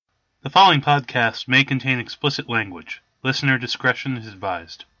The following podcast may contain explicit language. Listener discretion is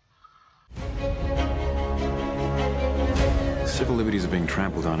advised. Civil liberties are being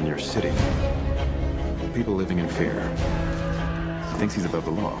trampled on in your city. People living in fear. He thinks he's above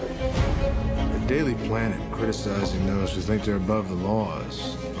the law. The Daily Planet criticizing those who think they're above the law is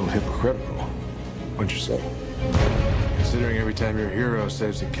a little hypocritical. What'd you say? Considering every time your hero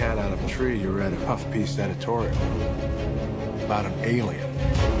saves a cat out of a tree, you read a puff piece editorial about an alien.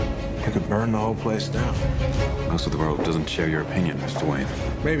 You could burn the whole place down. Most of the world doesn't share your opinion, Mr. Wayne.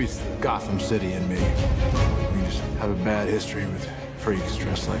 Maybe it's Gotham City and me. We just have a bad history with freaks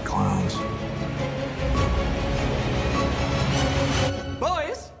dressed like clowns.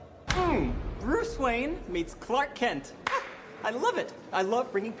 Boys! Bruce Wayne meets Clark Kent. I love it. I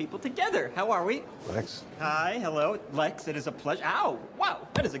love bringing people together. How are we? Lex? Hi, hello. Lex, it is a pleasure. Ow! Wow,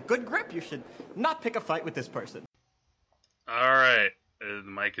 that is a good grip. You should not pick a fight with this person. All right. The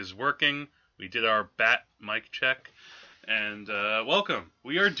mic is working. We did our bat mic check. And welcome.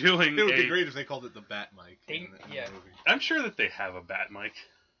 We are doing It would be great if they called it the bat mic. In the movie. I'm sure that they have a bat mic.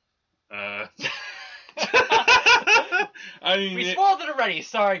 I mean, we spoiled it already.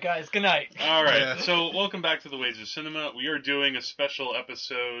 Sorry, guys. Good night. All right. Yeah. So, welcome back to the Wages of Cinema. We are doing a special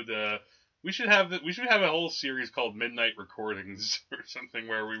episode. We should have a whole series called Midnight Recordings or something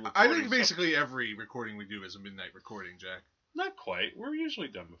where we. I think basically every recording we do is a midnight recording, Jack. Not quite. We're usually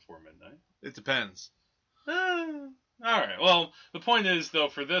done before midnight. It depends. All right. Well, the point is, though,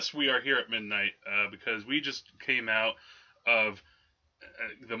 for this, we are here at midnight because we just came out of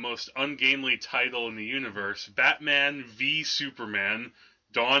the most ungainly title in the universe, Batman v Superman,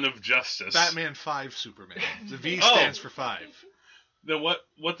 Dawn of Justice. Batman 5 Superman. The V stands for 5.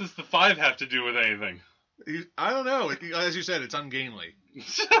 What does the 5 have to do with anything? I don't know. As you said, it's ungainly.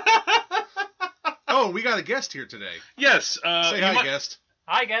 Oh, we got a guest here today. Yes. Say hi, guest.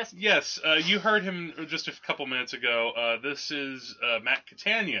 Hi, guest. Yes, you heard him just a couple minutes ago. This is Matt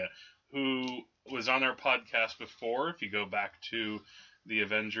Catania, who was on our podcast before. If you go back to the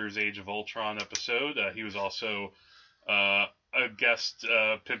Avengers Age of Ultron episode, he was also a guest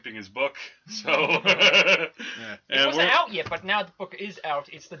pimping his book. So Yeah. It wasn't out yet, but now the book is out.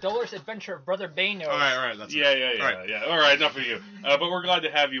 It's The Dolorous Adventure of Brother Bayno. All right. That's yeah. All right, enough of you. But we're glad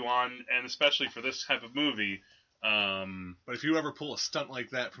to have you on, and especially for this type of movie. But if you ever pull a stunt like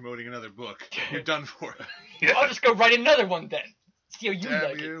that promoting another book, you're done for. Yeah. I'll just go write another one then. See how you Damn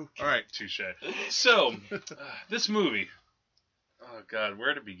like you. it. All right. Touche. So, this movie. Oh God,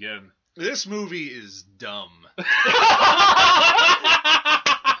 where to begin? This movie is dumb.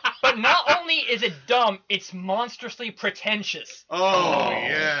 But not only is it dumb, it's monstrously pretentious. Oh.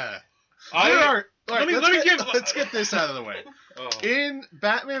 Yeah. Let's get this out of the way. Oh. In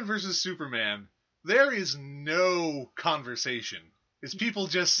Batman vs. Superman, there is no conversation. It's people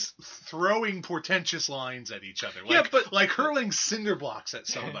just throwing portentous lines at each other, like hurling cinder blocks at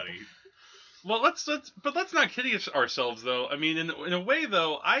somebody. Well, let's not kid ourselves though. I mean, in a way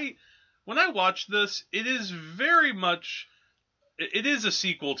though, when I watch this, it is very much. It is a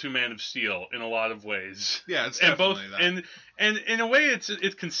sequel to Man of Steel in a lot of ways. Yeah, it's definitely that. And in a way,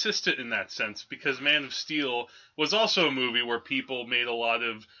 it's consistent in that sense because Man of Steel was also a movie where people made a lot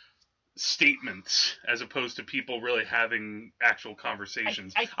of statements as opposed to people really having actual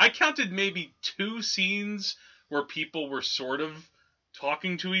conversations. I counted maybe 2 scenes where people were sort of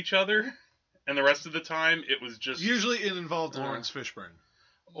talking to each other, and the rest of the time it was just usually it involved Lawrence Fishburne.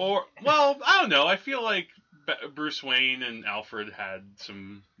 Or well, I don't know. I feel like Bruce Wayne and Alfred had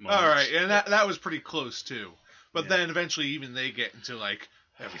some moments. All right, and that was pretty close too. But then eventually even they get into like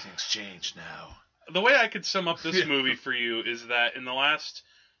everything's changed now. The way I could sum up this movie for you is that in the last,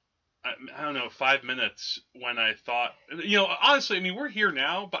 I don't know, 5 minutes, when I thought, honestly, I mean, we're here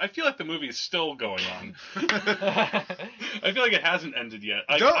now, but I feel like the movie is still going on. I feel like it hasn't ended yet.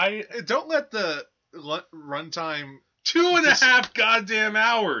 Don't let the runtime 2.5 goddamn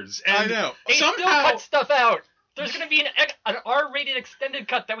hours. And I know. They still cut stuff out. There's going to be an R-rated extended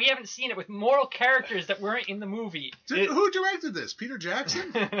cut that we haven't seen it with moral characters that weren't in the movie. Who directed this? Peter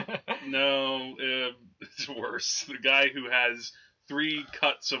Jackson? No, it's worse. The guy who has 3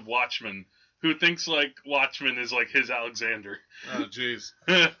 cuts of Watchmen, who thinks like Watchmen is like his Alexander. Oh, jeez.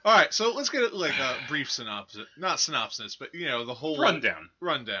 All right, so let's get like a brief synopsis. Not synopsis, but, the whole... Rundown.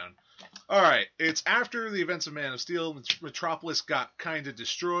 All right, it's after the events of Man of Steel. Metropolis got kind of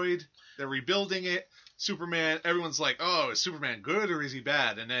destroyed. They're rebuilding it. Superman, everyone's like, oh, is Superman good or is he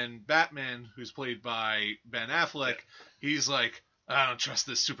bad? And then Batman, who's played by Ben Affleck, he's like, I don't trust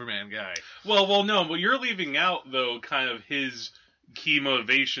this Superman guy. Well, no. Well, you're leaving out, though, kind of his key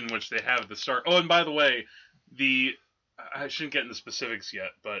motivation, which they have at the start. Oh, and by the way, I shouldn't get into specifics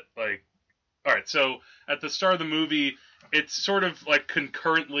yet, but like, all right. So at the start of the movie, it's sort of like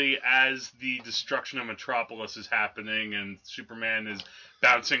concurrently as the destruction of Metropolis is happening and Superman is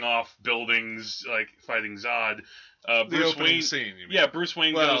bouncing off buildings, like fighting Zod. The Bruce opening Wayne, scene, you mean? yeah, Bruce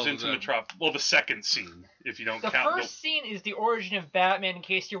Wayne Well, goes into Metropolis. Well, the second scene, if you don't The count. first scene is the origin of Batman, in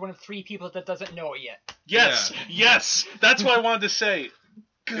case you're one of 3 people that doesn't know it yet. Yes, yes, that's what I wanted to say.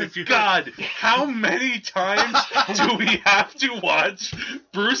 Good God, how many times do we have to watch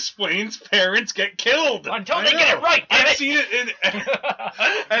Bruce Wayne's parents get killed? Until they get it right, damn I've it! seen it in...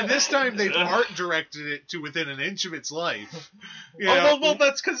 And this time they've art directed it to within an inch of its life. You know? well,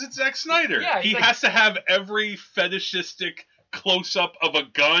 that's because it's Zack Snyder. Yeah, he has to have every fetishistic close-up of a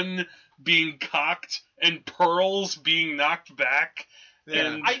gun being cocked and pearls being knocked back.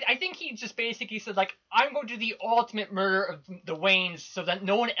 Yeah. And I think he just basically said, like, I'm going to do the ultimate murder of the Waynes so that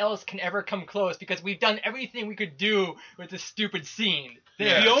no one else can ever come close because we've done everything we could do with this stupid scene.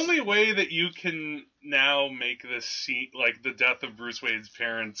 Yes. The only way that you can now make this scene, like the death of Bruce Wayne's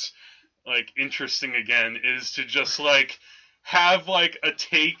parents, like interesting again, is to just like have like a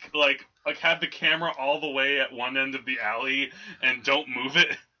take, like have the camera all the way at one end of the alley and don't move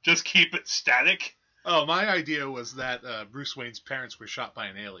it. Just keep it static. Oh, my idea was that Bruce Wayne's parents were shot by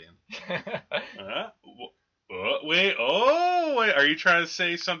an alien. Wait, are you trying to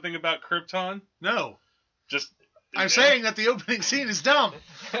say something about Krypton? No. Just... I'm saying that the opening scene is dumb.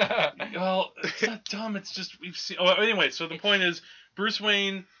 Well, it's not dumb, it's just, we've seen... Oh, anyway, so the point is, Bruce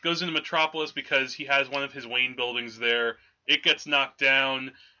Wayne goes into Metropolis because he has one of his Wayne buildings there. It gets knocked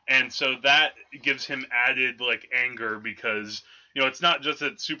down, and so that gives him added, like, anger because... You know, it's not just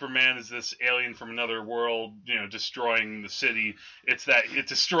that Superman is this alien from another world, you know, destroying the city. It's that it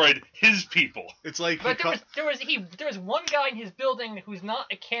destroyed his people. It's like... But there was one guy in his building who's not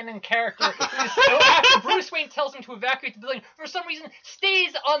a canon character who, after Bruce Wayne tells him to evacuate the building, for some reason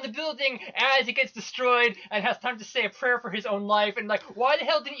stays on the building as it gets destroyed and has time to say a prayer for his own life. And, like, why the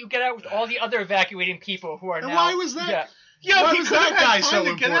hell didn't you get out with all the other evacuating people who are And now... why was that? Yeah, why he was could've that had guy time so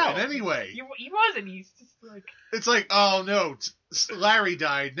to get important out. anyway? He wasn't. He's just, like... It's like, oh, no, Larry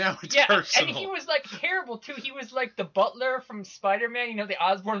died. Now it's personal. And he was, like, terrible, too. He was, like, the butler from Spider-Man. You know, the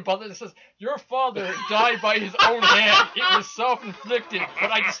Osborn butler that says, your father died by his own hand. It was self-inflicted,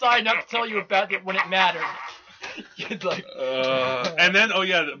 but I decided not to tell you about it when it mattered. Like... And then,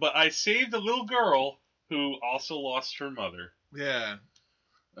 but I saved a little girl who also lost her mother. Yeah.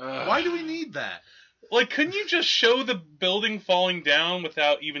 Why do we need that? Like, couldn't you just show the building falling down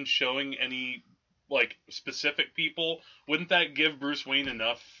without even showing any, like, specific people? Wouldn't that give Bruce Wayne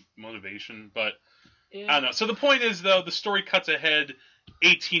enough motivation? But, I don't know. So the point is, though, the story cuts ahead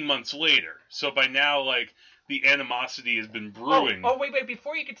 18 months later. So by now, like, the animosity has been brewing. Oh, wait,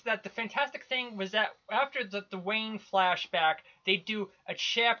 before you get to that, the fantastic thing was that after the Wayne flashback, they do a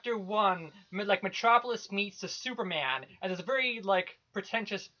chapter 1, like Metropolis meets the Superman, and there's a very, like,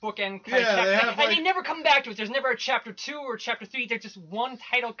 pretentious bookend kind of chapter, and they never come back to it. There's never a chapter 2 or chapter 3, there's just one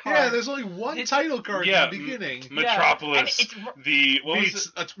title card. Yeah, there's only one title card in the beginning. Metropolis,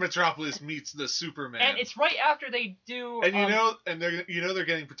 Metropolis meets the Superman. And it's right after they do... And they're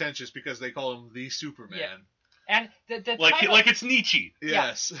getting pretentious because they call him the Superman. Yeah. And the title, like it's Nietzsche.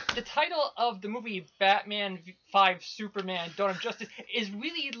 Yes. Yeah, the title of the movie Batman 5 Superman Dawn of Justice is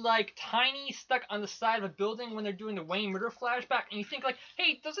really like tiny stuck on the side of a building when they're doing the Wayne murder flashback, and you think like,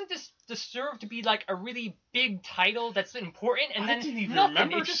 hey, doesn't this deserve to be like a really big title that's important? And then didn't even nothing.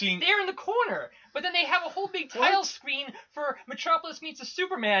 remember It's just seeing... there in the corner. But then they have a whole big title screen for Metropolis meets a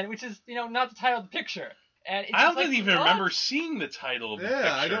Superman, which is, you know, not the title of the picture. And it's I don't even remember seeing the title of the picture.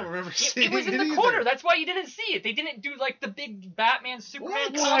 Yeah, I don't remember seeing it. It was in the corner. That's why you didn't see it. They didn't do like the big Batman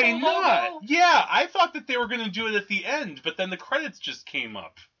Superman. Why not? Logo. Yeah, I thought that they were going to do it at the end, but then the credits just came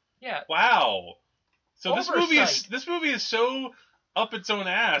up. Yeah. Wow. So Oversight. this movie is so up its own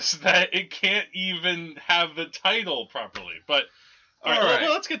ass that it can't even have the title properly. But all right.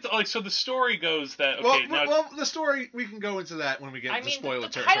 Well, let's get to so the story goes that the story, we can go into that when we get into spoiler the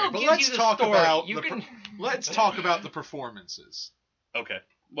territory. But let's talk about let's talk about the performances. Okay.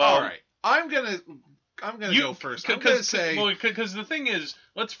 Well, all right. I'm gonna go first. I'm gonna say because the thing is,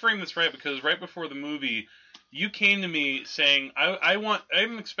 let's frame this right, because right before the movie, you came to me saying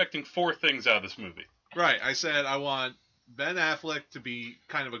I'm expecting 4 things out of this movie. Right. I said I want Ben Affleck to be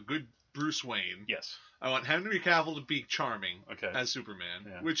kind of a good Bruce Wayne. Yes. I want Henry Cavill to be charming as Superman,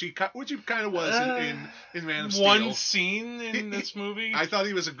 which he kind of was in Man of Steel. One scene in this movie. I thought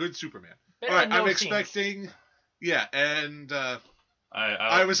he was a good Superman. All right, I'm expecting, and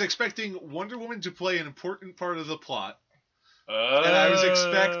I was expecting Wonder Woman to play an important part of the plot, and I was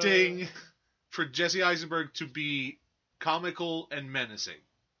expecting for Jesse Eisenberg to be comical and menacing.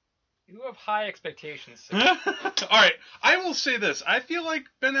 You have high expectations. All right, I will say this. I feel like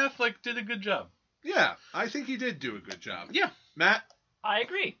Ben Affleck did a good job. Yeah, I think he did do a good job. Yeah. Matt? I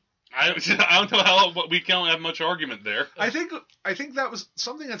agree. I don't know how we can't have much argument there. I think that was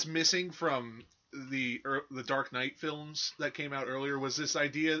something that's missing from the Dark Knight films that came out earlier, was this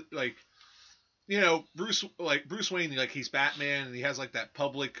idea, like, you know, Bruce Wayne, like, he's Batman and he has like that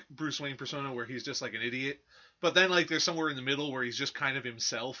public Bruce Wayne persona where he's just like an idiot. But then, like, there's somewhere in the middle where he's just kind of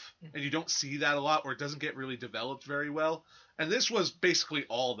himself, and you don't see that a lot, or it doesn't get really developed very well. And this was basically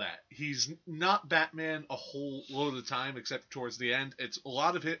all that. He's not Batman a whole load of the time, except towards the end. It's a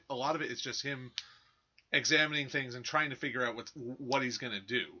lot of it is just him examining things and trying to figure out what he's gonna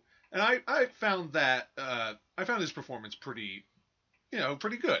do. And I found his performance pretty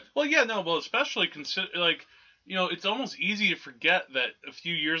good. Well, yeah, no, well, especially it's almost easy to forget that a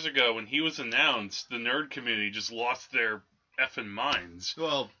few years ago when he was announced, the nerd community just lost their effing minds.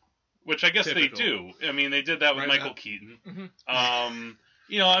 Well, which I guess typical. they do. I mean, they did that with Michael Keaton. Mm-hmm. I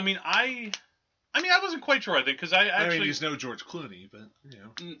wasn't quite sure. I think because I mean, he's no George Clooney, but you know,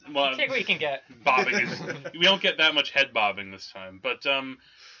 well, take what you can get. Bobbing we don't get that much head bobbing this time, but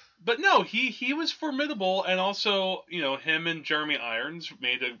no, he was formidable, and also, you know, him and Jeremy Irons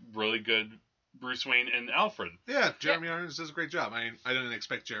made a really good Bruce Wayne and Alfred. Yeah, Jeremy Irons does a great job. I mean, I didn't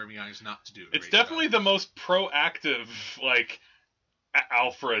expect Jeremy Irons not to do it. It's definitely the most proactive, like,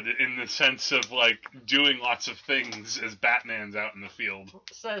 Alfred, in the sense of, like, doing lots of things as Batman's out in the field.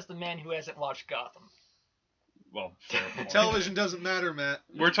 Says the man who hasn't watched Gotham. Well, fair point. Television doesn't matter, Matt.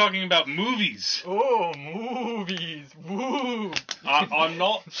 We're talking about movies. Oh, movies. Woo! I'm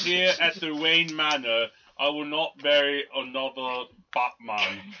not here at the Wayne Manor. I will not bury another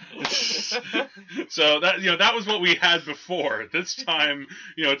Batman. So that was what we had before. This time,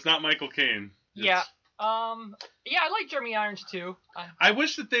 it's not Michael Caine. Yeah. I like Jeremy Irons too. I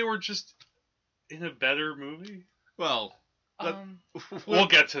wish that they were just in a better movie. Well, we'll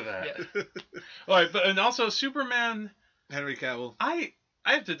get to that. Yeah. All right, and also Superman. Henry Cavill. I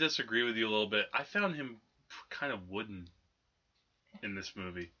have to disagree with you a little bit. I found him kind of wooden in this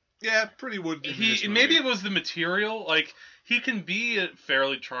movie. Yeah, pretty wooden. Maybe it was the material. Like, he can be a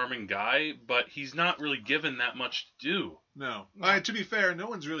fairly charming guy, but he's not really given that much to do. No. To be fair, no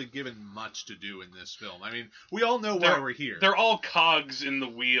one's really given much to do in this film. I mean, we all know why we're here. They're all cogs in the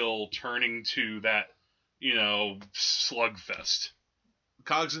wheel turning to that, slugfest.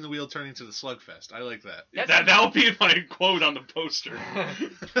 Cogs in the wheel turning to the slugfest. I like that. That'll be my quote on the poster.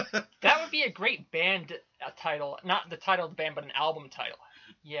 That would be a great band title. Not the title of the band, but an album title.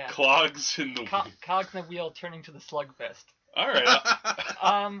 Yeah. Clogs in the wheel. Cogs in the wheel turning to the slugfest. All right.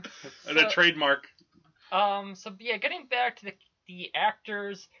 A trademark. Getting back to the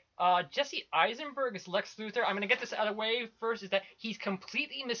actors, Jesse Eisenberg is Lex Luthor. I'm going to get this out of the way first, is that he's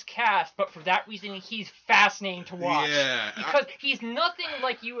completely miscast, but for that reason, he's fascinating to watch. Yeah. Because he's nothing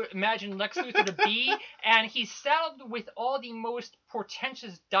like you imagine Lex Luthor to be, and he's saddled with all the most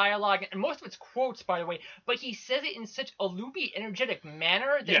portentous dialogue, and most of it's quotes, by the way, but he says it in such a loopy, energetic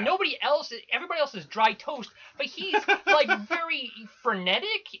manner that everybody else is dry toast, but he's, like, very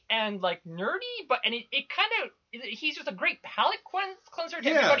frenetic and, like, nerdy, it kind of, he's just a great palate cleanser to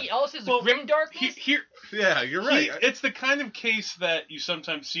everybody else's grim darkness. Yeah, you're right. It's the kind of case that you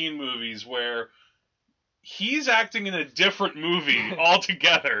sometimes see in movies where he's acting in a different movie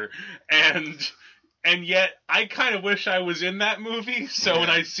altogether, and yet I kind of wish I was in that movie, so when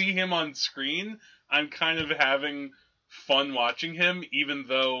I see him on screen, I'm kind of having fun watching him, even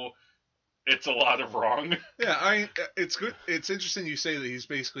though it's a lot of wrong. Yeah, it's good. It's interesting you say that he's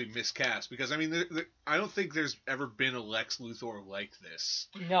basically miscast, because, I mean, I don't think there's ever been a Lex Luthor like this.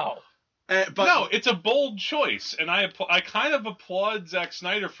 No. No, it's a bold choice, and I kind of applaud Zack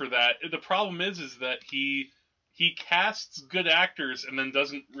Snyder for that. The problem is that he casts good actors and then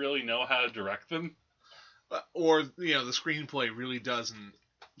doesn't really know how to direct them. Or, the screenplay really doesn't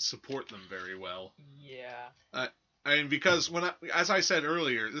support them very well. Yeah. I mean, because as I said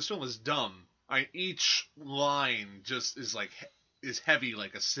earlier, this film is dumb. Each line just is heavy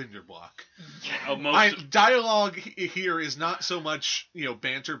like a cinder block. Dialogue here is not so much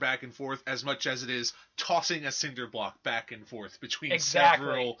banter back and forth as much as it is tossing a cinder block back and forth between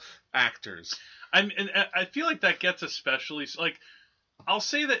several actors. I feel like that gets especially like. I'll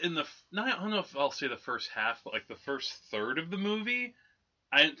say that I don't know if I'll say the first half, but like the first third of the movie,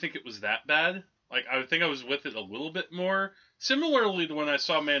 I didn't think it was that bad. Like, I think I was with it a little bit more. Similarly to when I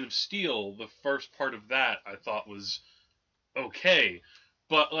saw Man of Steel, the first part of that I thought was okay.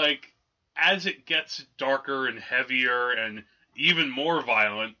 But, like, as it gets darker and heavier and even more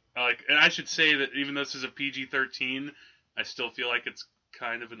violent, and I should say that even though this is a PG-13, I still feel like it's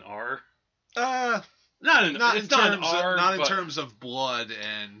kind of an R. Not It's not an R, not in but terms of blood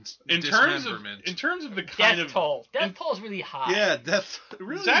and in dismemberment. terms of the kind Death of toll. Death toll is really high. Yeah, death.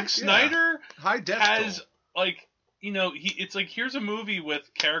 Really, Zack Snyder high death has toll. like it's like here's a movie with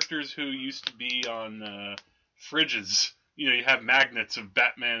characters who used to be on fridges. You have magnets of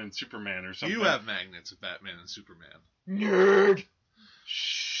Batman and Superman or something. You have magnets of Batman and Superman. Nerd.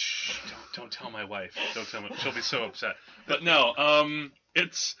 Shh! Don't tell my wife. Don't tell me. She'll be so upset. But no,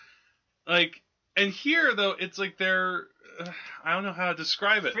 it's like, and here though, it's like they're. I don't know how to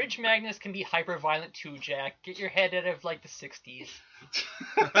describe it. Fridge magnets can be hyper violent too, Jack. Get your head out of like the 60s.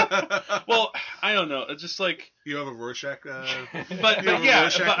 Well, I don't know. It's just like You have a Rorschach. but yeah,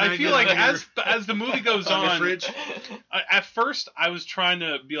 Rorschach but I feel like magnet as the movie goes on your on, fridge. at first I was trying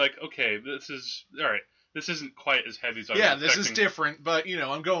to be like, okay, this is all right. This isn't quite as heavy as I was Yeah, this is expecting. different, but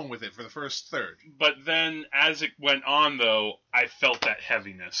I'm going with it for the first third. But then, as it went on, though, I felt that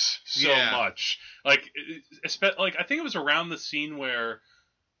heaviness so much. Like I think it was around the scene where,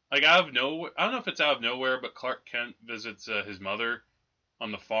 like, out of nowhere, I don't know if it's out of nowhere, but Clark Kent visits his mother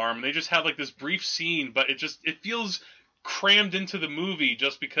on the farm. And they just have like this brief scene, but it feels crammed into the movie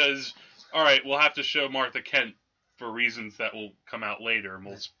just because. All right, we'll have to show Martha Kent for reasons that will come out later, and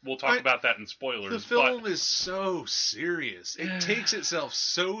we'll talk about that in spoilers. The film is so serious. It takes itself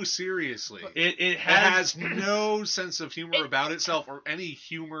so seriously. It has no sense of humor about itself or any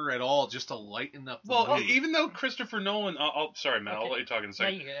humor at all, just to lighten up the mood. Even though Christopher Nolan, sorry, Matt, I'll let you talk in a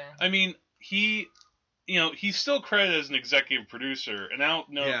second. I mean, he's still credited as an executive producer, and I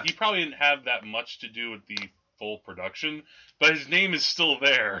don't know, he probably didn't have that much to do with the full production, but his name is still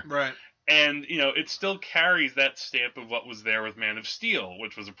there. Right. And, it still carries that stamp of what was there with Man of Steel,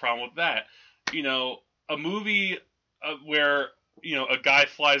 which was a problem with that. A movie where, a guy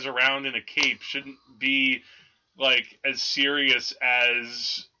flies around in a cape shouldn't be, like, as serious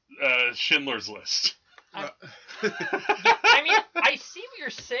as Schindler's List. I mean, I see what you're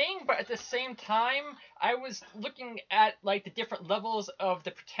saying, but at the same time, I was looking at, like, the different levels of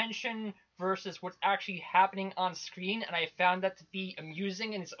the pretension versus what's actually happening on screen, and I found that to be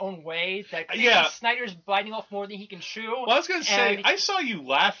amusing in its own way. That Snyder's biting off more than he can chew. Well, I was going to say, I saw you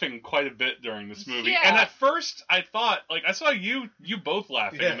laughing quite a bit during this movie, and at first I thought, like, I saw you both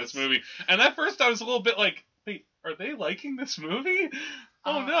laughing in this movie, and at first I was a little bit like, wait, are they liking this movie?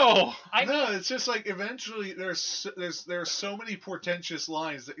 Oh no! It's just like eventually there are so many portentous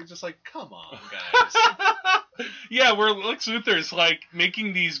lines that you're just like, come on, guys. Yeah, where Lex Luthor's like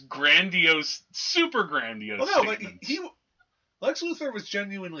making these grandiose, super grandiose. Well, no, statements. but Lex Luthor was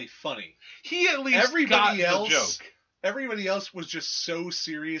genuinely funny. He at least got the joke. Everybody else was just so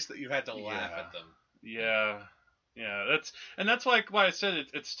serious that you had to laugh at them. Yeah, that's like why I said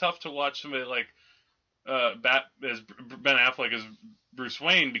it's tough to watch somebody like as Ben Affleck as Bruce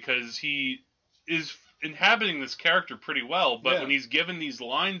Wayne, because he is inhabiting this character pretty well, but when he's given these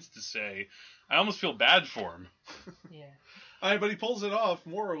lines to say, I almost feel bad for him. Yeah. But he pulls it off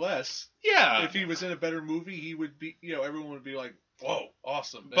more or less. Yeah. If he was in a better movie, he would be. Everyone would be like, "Whoa,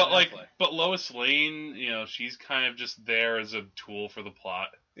 awesome!" Ben But Affleck. but Lois Lane, she's kind of just there as a tool for the plot.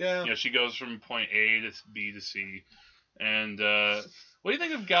 Yeah. She goes from point A to B to C. And what do you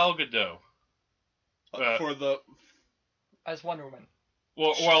think of Gal Gadot? As Wonder Woman.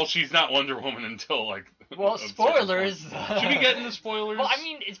 Well, she's not Wonder Woman until like. Well, spoilers. Should we get into spoilers? Well, I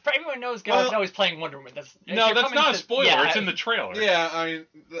mean, everyone knows Gal Gadot is playing Wonder Woman. That's not a spoiler. Yeah, it's in the trailer. Yeah, I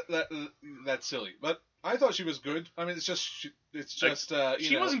mean that's silly, but I thought she was good. I mean, it's just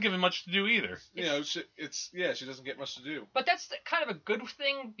she wasn't given much to do either. She doesn't get much to do. But that's kind of a good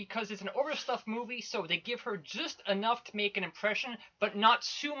thing, because it's an overstuffed movie, so they give her just enough to make an impression, but not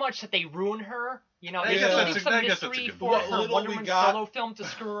too much that they ruin her. They just leave some mystery for her Wonder Woman solo film to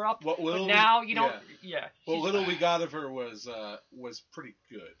screw her up. But now you don't. Yeah. What little we got of her was pretty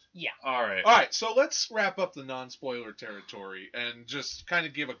good. Yeah. All right. So let's wrap up the non-spoiler territory and just kind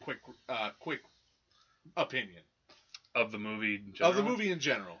of give a quick opinion of the movie in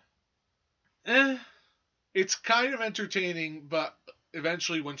general. It's kind of entertaining, but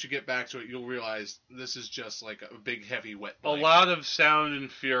eventually once you get back to it, you'll realize this is just like a big heavy wet blanket. A lot of sound and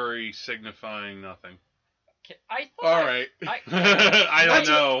fury signifying nothing. All right. I don't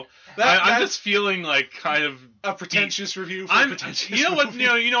know. I'm just feeling like kind of a pretentious review. You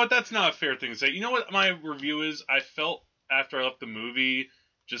know what? That's not a fair thing to say. You know what my review is? I felt after I left the movie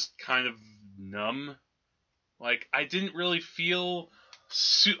just kind of numb. Like, I didn't really feel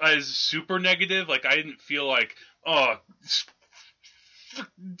as super negative. Like, I didn't feel like, oh,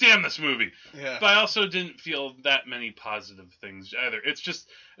 damn this movie. Yeah. But I also didn't feel that many positive things either. It's just,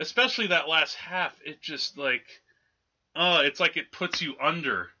 especially that last half, it just, like, it's like it puts you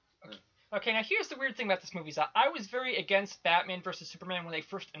under. Okay, now here's the weird thing about this movie. I was very against Batman vs. Superman when they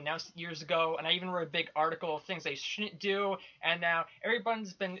first announced it years ago, and I even wrote a big article of things they shouldn't do, and now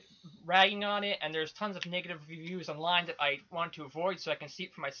everyone's been ragging on it, and there's tons of negative reviews online that I want to avoid so I can see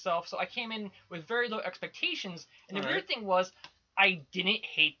it for myself. So I came in with very low expectations, and the weird thing was, I didn't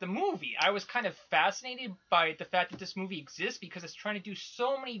hate the movie. I was kind of fascinated by the fact that this movie exists because it's trying to do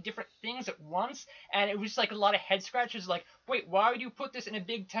so many different things at once, and it was like a lot of head scratches like, wait, why would you put this in a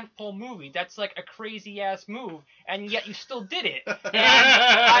big tentpole movie? That's like a crazy-ass move, and yet you still did it. And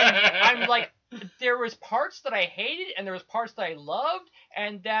I'm like, there was parts that I hated, and there was parts that I loved,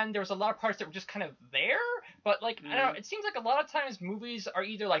 and then there was a lot of parts that were just kind of there, but like, I don't know, it seems like a lot of times movies are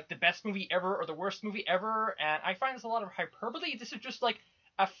either like the best movie ever or the worst movie ever, and I find there's a lot of hyperbole. This is just like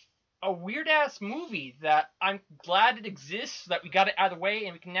a weird-ass movie that I'm glad it exists, that we got it out of the way,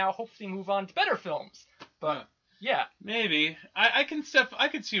 and we can now hopefully move on to better films. But, yeah. Maybe. I can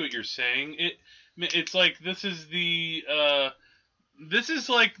see what you're saying. It's like, this is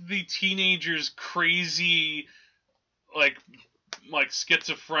like the teenager's crazy, like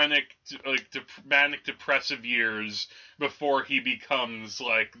schizophrenic, manic depressive years before he becomes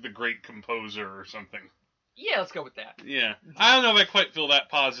like the great composer or something. Yeah, let's go with that. Yeah. I don't know if I quite feel that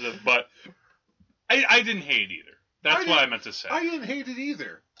positive, but I didn't hate it either. That's what I meant to say. I didn't hate it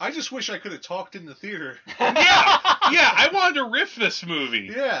either. I just wish I could have talked in the theater. Yeah, I wanted to riff this movie.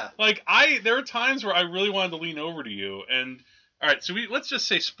 Yeah. Like, there were times where I really wanted to lean over to you, and alright, so let's just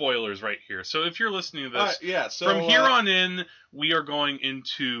say spoilers right here. So if you're listening to this, from here on in, we are going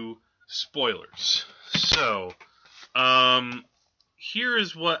into spoilers. So, here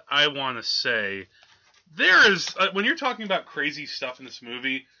is what I want to say. There is, when you're talking about crazy stuff in this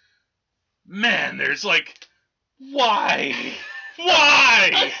movie, man, there's like, why?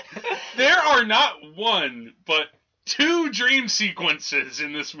 Why? There are not one, but two dream sequences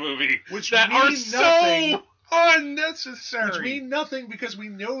in this movie that are so unnecessary. Which mean nothing because we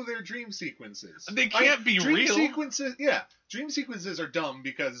know they're dream sequences. They can't be dream real. Sequences, yeah. Dream sequences are dumb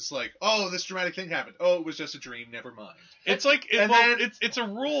because it's like, oh, this dramatic thing happened. Oh, it was just a dream. Never mind. It's like, it's a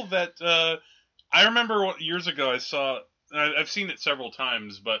rule that I remember years ago I saw. I've seen it several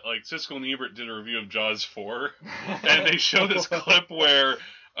times, but like Siskel and Ebert did a review of Jaws 4, and they show this clip where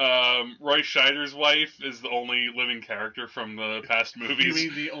Roy Scheider's wife is the only living character from the past movies.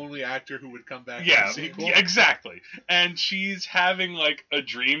 You mean the only actor who would come back? Yeah, in the sequel? Yeah, exactly. And she's having like a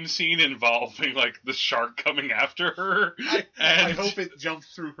dream scene involving like the shark coming after her. I hope it jumped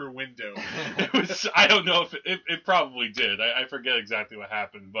through her window. It was. I don't know if it probably did. I forget exactly what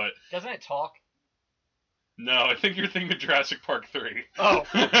happened, but doesn't it talk? No, I think you're thinking of Jurassic Park 3. Oh,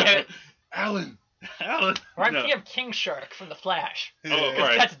 okay. Alan. Or I'm thinking of King Shark from The Flash. Oh,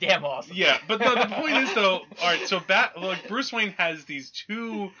 right. That's damn awesome. Yeah, but the point is, though, alright, so Bruce Wayne has these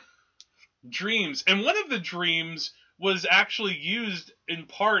two dreams, and one of the dreams was actually used in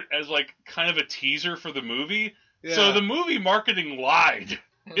part as, like, kind of a teaser for the movie. Yeah. So the movie marketing lied.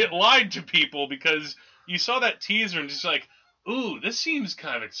 It lied to people because you saw that teaser and just like, ooh, this seems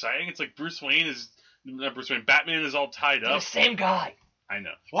kind of exciting. It's like Batman is all tied up. The same guy. I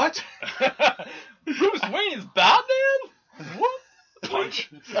know. What? Bruce Wayne is Batman? What? Punch.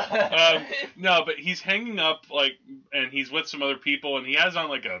 No, but he's hanging up, like, and he's with some other people, and he has on,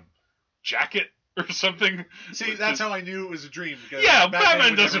 like, a jacket or something. See, that's how I knew it was a dream. Because yeah,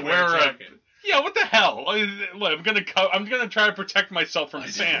 Batman doesn't wear a jacket. Yeah, what the hell? Look, I'm gonna try to protect myself from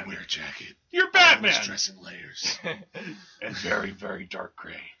sand. I never wear a jacket. You're Batman. I always dress in layers. And very, very dark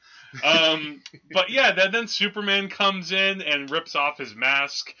gray. But yeah, then Superman comes in and rips off his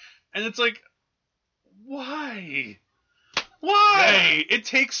mask, and it's like, why? Yeah. It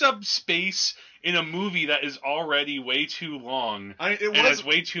takes up space in a movie that is already way too long and has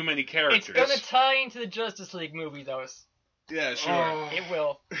way too many characters. It's gonna tie into the Justice League movie, though. Yeah, sure. Oh. It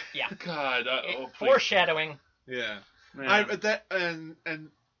will. Yeah. God. Foreshadowing. Yeah. Man.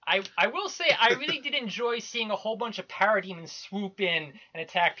 I will say, I really did enjoy seeing a whole bunch of parademons swoop in and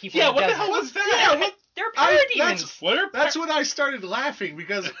attack people. Yeah, what the hell was that? Yeah, they're parademons. That's when I started laughing,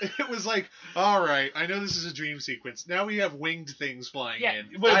 because it was like, all right, I know this is a dream sequence. Now we have winged things flying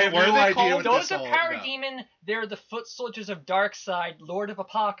in. Wait, I have no idea what those this are all parademon. about. They're the foot soldiers of Darkseid, Lord of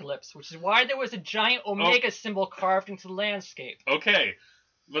Apocalypse, which is why there was a giant Omega symbol carved into the landscape. Okay.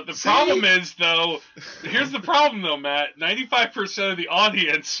 But the problem is, though, here's the problem, though, Matt. 95% of the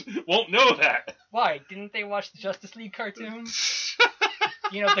audience won't know that. Why? Didn't they watch the Justice League cartoons?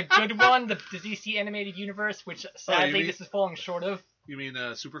 You know, the good one, the DC animated universe, which sadly this is falling short of. You mean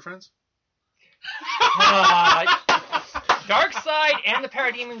Super Friends? Darkseid and the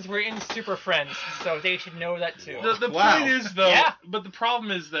Parademons were in Super Friends, so they should know that too. The Wow. point is, though, Yeah. but the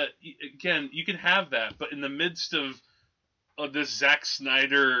problem is that, again, you can have that, but in the midst of this Zack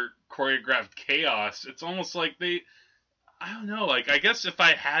Snyder choreographed chaos, it's almost like I don't know, like, I guess if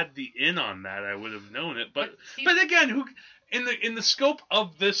I had the in on that, I would have known it, but again, who in the scope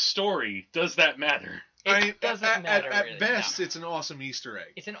of this story, does that matter? It doesn't matter. At really, best, no. it's an awesome Easter egg.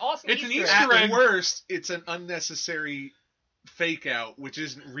 It's an awesome It's an Easter Easter egg. At egg. worst, it's an unnecessary fake out, which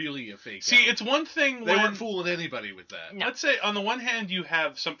isn't really a fake See, out. it's one thing They when, weren't fooling anybody with that. No. let's say, on the one hand, you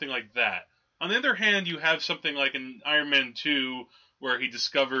have something like that. On the other hand, you have something like in Iron Man 2, where he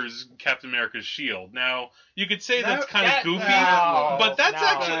discovers Captain America's shield. Now, you could say that's kind of goofy, but that's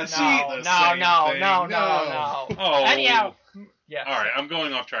actually... No. Oh. Anyhow, yeah. All right, I'm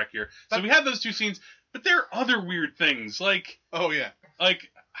going off track here. So we have those two scenes, but there are other weird things, like Oh, yeah.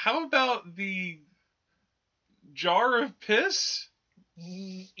 how about the jar of piss?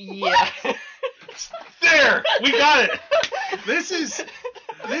 Yeah. There, we got it.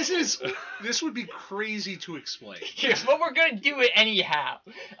 This would be crazy to explain. Here's what we're gonna do it anyhow.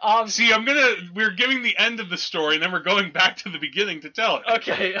 See, we're giving the end of the story, and then we're going back to the beginning to tell it.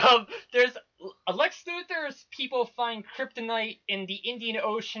 Okay. There's Lex Luthor's people find kryptonite in the Indian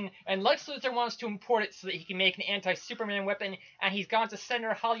Ocean, and Lex Luthor wants to import it so that he can make an anti-Superman weapon. And he's gone to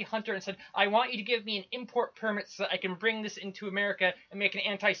Senator Holly Hunter and said, "I want you to give me an import permit so that I can bring this into America and make an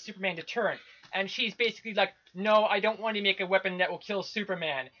anti-Superman deterrent." And she's basically like, "No, I don't want to make a weapon that will kill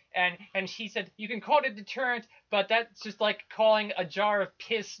Superman." And she said, "You can call it a deterrent, but that's just like calling a jar of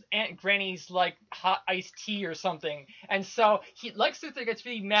piss Aunt Granny's like hot iced tea or something." And so Lex Luthor gets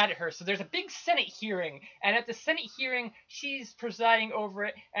really mad at her. So there's a big Senate hearing, and at the Senate hearing, she's presiding over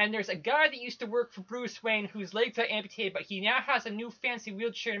it. And there's a guy that used to work for Bruce Wayne whose legs are amputated, but he now has a new fancy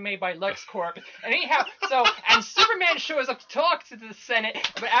wheelchair made by LexCorp. And anyhow, and Superman shows up to talk to the Senate,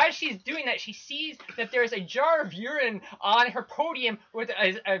 but as she's doing that, she sees that there's a jar of urine on her podium with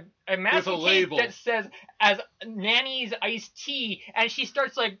a masking tape label that says as Nanny's iced tea, and she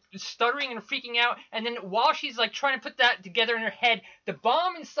starts like stuttering and freaking out. And then while she's like trying to put that together in her head, the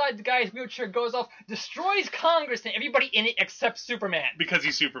bomb inside the guy's wheelchair goes off, destroys Congress and everybody in it except Superman. Because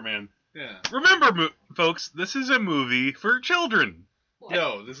he's Superman. Yeah. Remember, folks, this is a movie for children.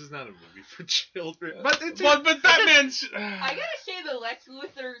 No, this is not a movie for children. But it's But Batman's... I gotta say that Lex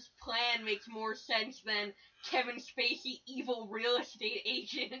Luthor's plan makes more sense than Kevin Spacey, evil real estate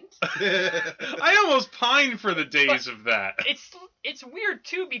agent. I almost pine for the days of that. It's weird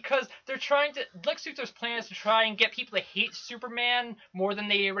too because they're trying to Lex Luthor's plan is to try and get people to hate Superman more than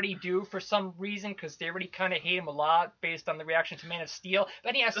they already do for some reason, because they already kind of hate him a lot based on the reaction to Man of Steel.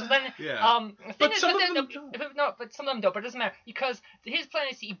 But yeah, so then But some of them but some of them don't. But it doesn't matter because his plan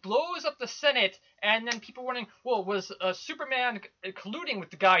is he blows up the Senate, and then people wondering, well, was Superman colluding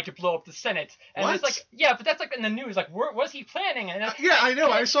with the guy to blow up the Senate? And What? it's like, yeah, but that's like in the news. Like, was he planning? And yeah, I know.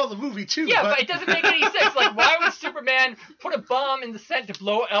 I saw the movie too. yeah, but it doesn't make any sense. Like, why would Superman put a bomb in the Senate to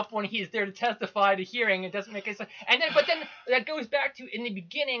blow it up when he's there to testify at a hearing? It doesn't make any sense. And then, but then that goes back to in the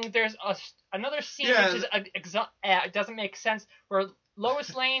beginning. There's another scene which is it doesn't make sense where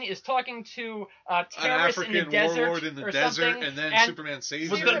Lois Lane is talking to terrorists An in the African desert warlord in the or desert, something, and then Superman saves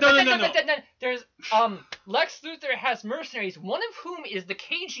But him. the- But No. then there's Lex Luthor has mercenaries, one of whom is the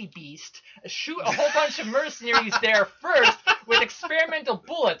KG Beast. Shoot a whole bunch of mercenaries there first with experimental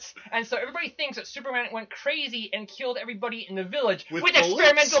bullets, and so everybody thinks that Superman went crazy and killed everybody in the village With with bullets?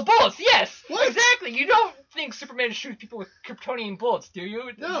 experimental bullets. Yes, What? exactly. You don't think Superman shoots people with Kryptonian bullets, do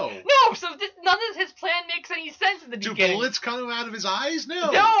you? No. No. So none of his plan makes any sense in the Do beginning. bullets come out of his eyes?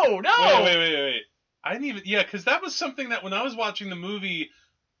 No. No. Wait. I didn't even... Yeah, because that was something that when I was watching the movie,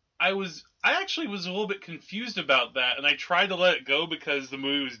 I actually was a little bit confused about that, and I tried to let it go because the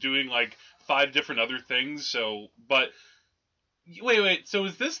movie was doing, like, 5 different other things, so... But... Wait, so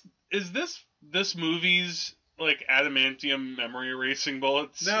is this movie's, like, adamantium memory erasing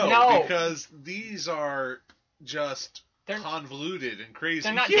bullets? No. Because these are just They're- convoluted and crazy.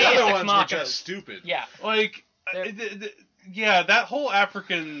 they're not The Deus other Ex ones were Machinas. just stupid. Yeah. Like... They're- Yeah, that whole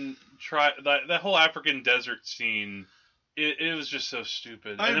African that whole African desert scene, it was just so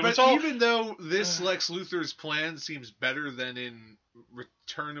stupid. And it But was all even though this Lex Luthor's plan seems better than in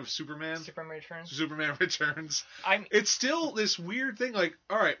Return of Superman, Superman Returns, it's still this weird thing. Like,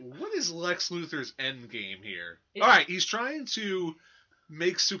 all right, what is Lex Luthor's end game here? All right, he's trying to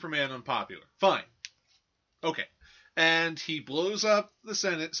make Superman unpopular. Fine. Okay. And he blows up the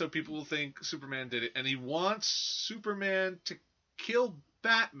Senate so people will think Superman did it. And he wants Superman to kill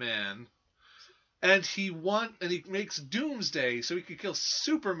Batman. And he makes Doomsday so he can kill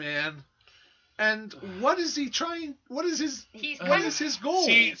Superman. And what is he trying? What is his goal?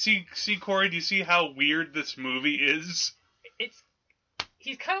 See, Corey, do you see how weird this movie is?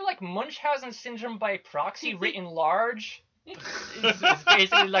 He's kind of like Munchausen syndrome by proxy, written large. Is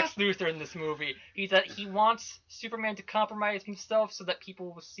basically Lex Luthor in this movie. He wants Superman to compromise himself so that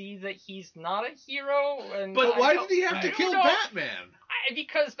people will see that he's not a hero. But why did he have to kill Batman?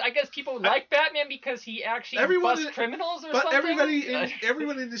 Because I guess people like Batman because he actually busts criminals or something. But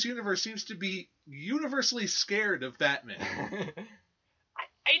everyone in this universe seems to be universally scared of Batman.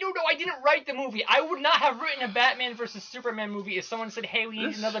 I don't know. I didn't write the movie. I would not have written a Batman versus Superman movie if someone said, "Hey, we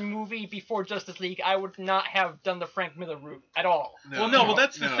need another movie before Justice League." I would not have done the Frank Miller route at all.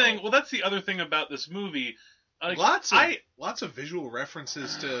 That's the thing. Well, that's the other thing about this movie. Lots of visual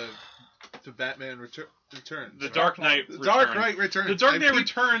references to Batman Returns. The Dark Knight Returns. Dark Knight Returns. The Dark Knight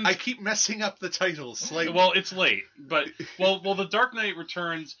Returns. I keep messing up the titles slightly. Well, it's late, but the Dark Knight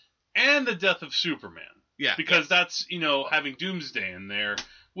Returns and the Death of Superman. Yeah. Because that's, having Doomsday in there,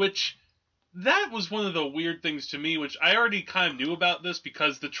 which that was one of the weird things to me, which I already kind of knew about this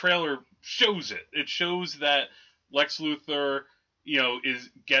because the trailer shows it. It shows that Lex Luthor,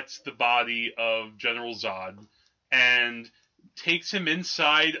 gets the body of General Zod and takes him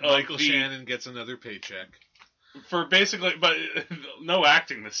inside of Michael Shannon gets another paycheck. For basically, but no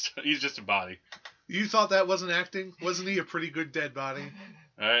acting this time. He's just a body. You thought that wasn't acting? Wasn't he a pretty good dead body?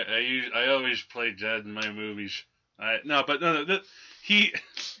 I always play dead in my movies. That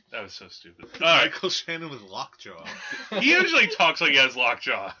was so stupid. Michael Shannon with lockjaw. He usually talks like he has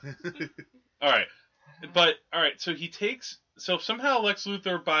lockjaw. All right. So somehow Lex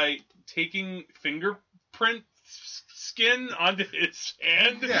Luthor, by taking fingerprint skin onto his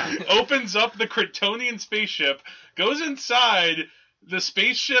hand, opens up the Kryptonian spaceship, goes inside. The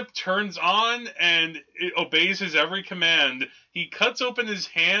spaceship turns on and it obeys his every command. He cuts open his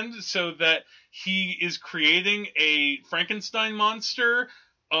hand so that he is creating a Frankenstein monster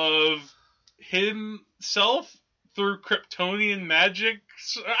of himself through Kryptonian magic.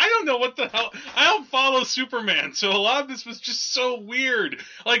 I don't know what the hell. I don't follow Superman, so a lot of this was just so weird.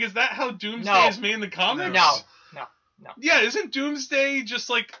 Like, is that how Doomsday is made in the comics? No. Yeah, isn't Doomsday just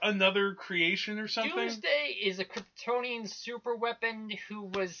like another creation or something? Doomsday is a Kryptonian super weapon who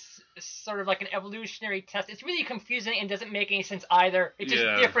was sort of like an evolutionary test. It's really confusing and doesn't make any sense either. It's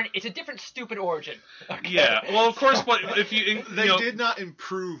just different. It's a different stupid origin. Okay. Yeah. Well, of course, if you they did not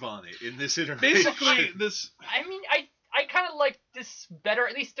improve on it in this iteration. Basically, this. I mean, I kind of like this better,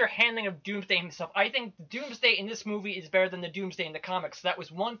 at least their handling of Doomsday himself. I think Doomsday in this movie is better than the Doomsday in the comics. So that was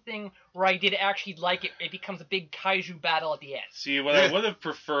one thing where I did actually like it. It becomes a big kaiju battle at the end. See, what I would have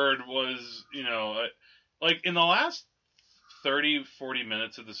preferred was, like in the last 30, 40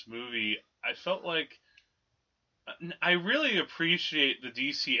 minutes of this movie, I felt like I really appreciate the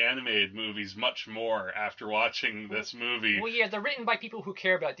DC animated movies much more after watching this movie. Well, yeah, they're written by people who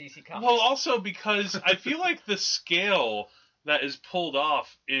care about DC comics. Well, also because I feel like the scale that is pulled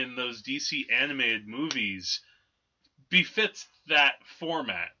off in those DC animated movies befits that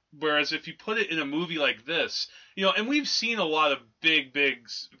format. Whereas if you put it in a movie like this, and we've seen a lot of big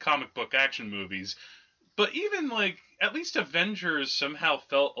comic book action movies, but even like, at least Avengers somehow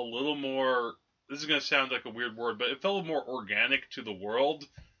felt a little more... This is going to sound like a weird word, but it felt more organic to the world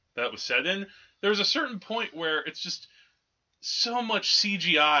that was set in. There's a certain point where it's just so much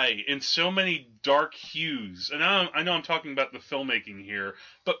CGI in so many dark hues. And I know I'm talking about the filmmaking here,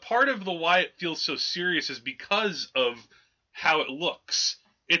 but part of why it feels so serious is because of how it looks.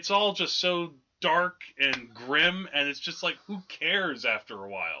 It's all just so dark and grim, and it's just like, who cares after a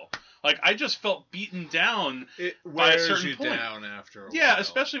while? Like, I just felt beaten down by a certain point. Down after a while. Yeah,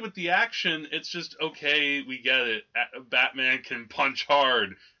 especially with the action, it's just, okay, we get it. Batman can punch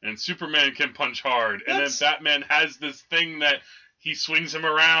hard, and Superman can punch hard, and then Batman has this thing that he swings him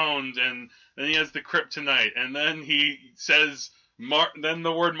around, and then he has the kryptonite, and then he says, then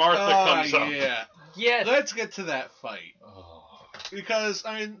the word Martha comes up. Yeah. Yes. Let's get to that fight. Because,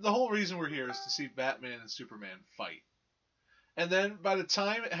 the whole reason we're here is to see Batman and Superman fight. And then by the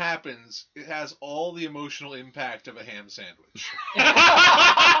time it happens, it has all the emotional impact of a ham sandwich.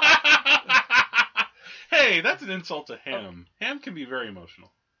 Hey, that's an insult to ham. Ham can be very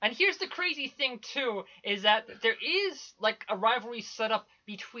emotional. And here's the crazy thing, too, is that there is, like, a rivalry set up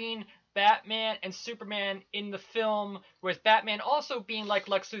between Batman and Superman in the film, with Batman also being like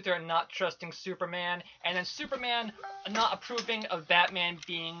Lex Luthor and not trusting Superman, and then Superman not approving of Batman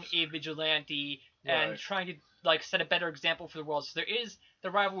being a vigilante and trying to set a better example for the world. So there is the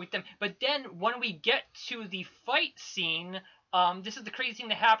rivalry with them. But then when we get to the fight scene this is the crazy thing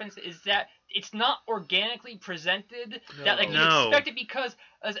that happens is that it's not organically presented. That like you No. expect it because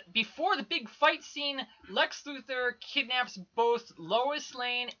before the big fight scene, Lex Luthor kidnaps both Lois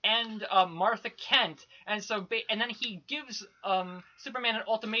Lane and Martha Kent, and so and then he gives Superman an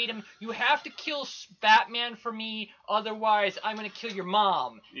ultimatum: you have to kill Batman for me, otherwise I'm gonna kill your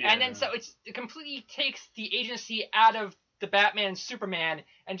mom. Yeah. And then so it completely takes the agency out of the Batman and Superman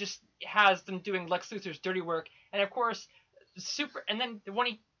and just has them doing Lex Luthor's dirty work. And of course, and then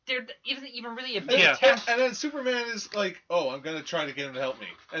when there isn't even really a big attempt. And then Superman is like, oh, I'm going to try to get him to help me.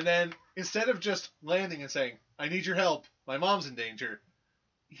 And then instead of just landing and saying, I need your help, my mom's in danger,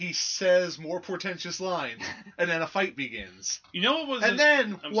 he says more portentous lines, and then a fight begins. You know what was... And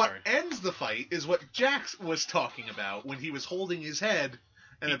then what sorry. ends the fight is what Jax was talking about when he was holding his head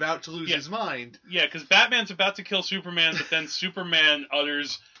and about to lose his mind. Yeah, because Batman's about to kill Superman, but then Superman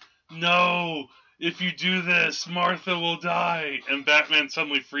utters, no... If you do this, Martha will die. And Batman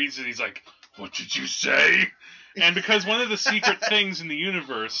suddenly freezes. He's like, what did you say? And because one of the secret things in the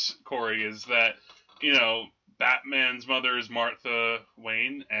universe, Corey, is that, you know, Batman's mother is Martha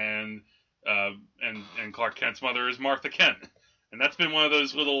Wayne, and Clark Kent's mother is Martha Kent. And that's been one of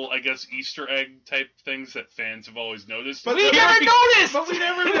those little, I guess, Easter egg type things that fans have always noticed. But we never noticed! But we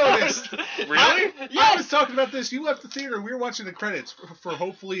never noticed! Really? I was talking about this. You left the theater. We were watching the credits for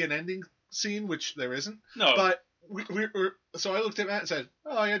hopefully an ending scene, which there isn't. No. But so I looked at Matt and said,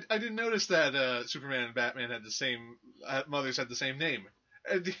 oh, I didn't notice that Superman and Batman had the same, mothers had the same name.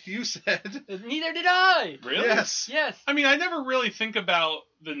 And you said... Neither did I! Really? Yes. Yes. I mean, I never really think about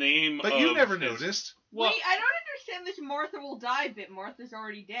the name But of you never his... noticed. Well, Wait, I don't understand this Martha will die bit. Martha's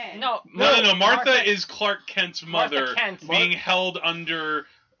already dead. No. No. Martha is Clark Kent's Martha mother Kent. being held under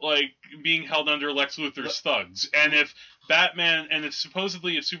Lex Luthor's thugs. And if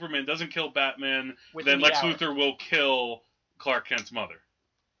supposedly if Superman doesn't kill Batman, Within then the Lex hour. Luthor will kill Clark Kent's mother.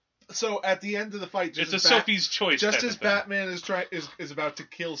 So at the end of the fight, It's a Sophie's Choice. just type as of thing. Batman is about to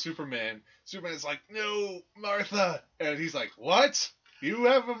kill Superman, Superman's like, "No, Martha," and he's like, "What? You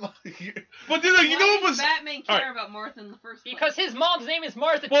have a?" But you know Why what does was Batman care Alright. about Martha in the first place? Because his mom's name is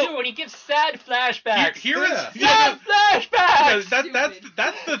Martha Well- too, and he gives sad flashbacks. here is Yeah. Sad flashbacks!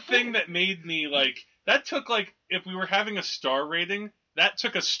 that's the thing that made me like that took like if we were having a star rating, that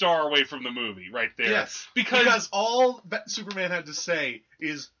took a star away from the movie right there. Yes, because all Superman had to say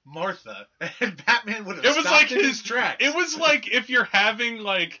is Martha, and Batman would have it was stopped like in his tracks. It was like if you're having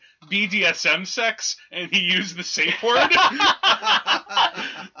like BDSM sex and he used the safe word.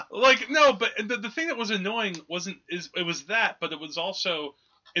 Like no, but the thing that was annoying it was that, but it was also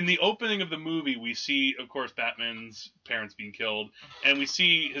in the opening of the movie we see, of course, Batman's parents being killed, and we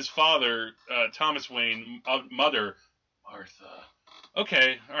see his father, Thomas Wayne, mother, Martha.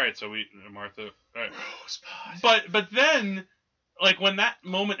 Okay, all right, so Martha. All right. But then, like when that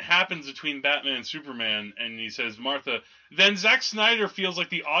moment happens between Batman and Superman, and he says Martha, then Zack Snyder feels like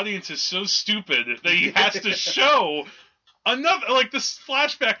the audience is so stupid that he has to show another, like this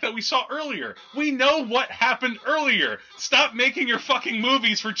flashback that we saw earlier. We know what happened earlier. Stop making your fucking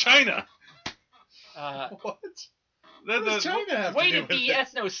movies for China. What? What does China have Way to do to with be it?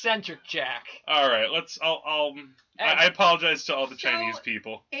 ethnocentric, Jack. All right, I apologize to all the Chinese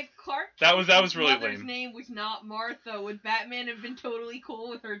people. If Clark That was really mother's lame. name was not Martha, would Batman have been totally cool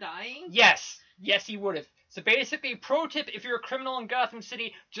with her dying? Yes, he would have. So basically, pro tip: if you're a criminal in Gotham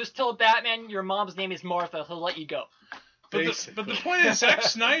City, just tell Batman your mom's name is Martha. He'll let you go. But the point is, Zack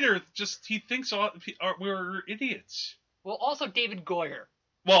Snyder he thinks we're idiots. Well, also David Goyer.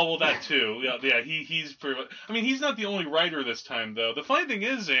 Well, that too. Yeah. He's pretty. I mean, he's not the only writer this time, though. The funny thing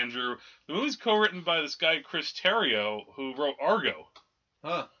is, Andrew, the movie's co-written by this guy Chris Terrio, who wrote Argo.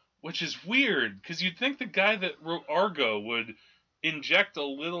 Huh. Which is weird, because you'd think the guy that wrote Argo would inject a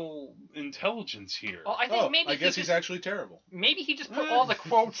little intelligence here. Well, I think maybe I guess he's actually terrible. Maybe he just put all the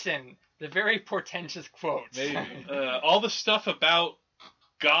quotes in, the very portentous quotes. Maybe. All the stuff about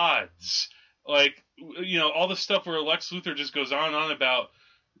gods, like all the stuff where Lex Luthor just goes on and on about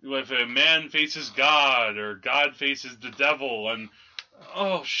if a man faces God or God faces the devil, and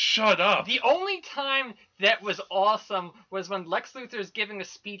oh, shut up. The only time that was awesome was when Lex Luthor is giving a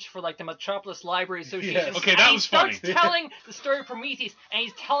speech for like the Metropolis Library Association. Yes. Okay, and that he was starts funny. telling the story of Prometheus, and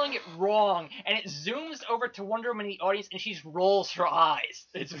he's telling it wrong, and it zooms over to Wonder Woman in the audience, and she just rolls her eyes.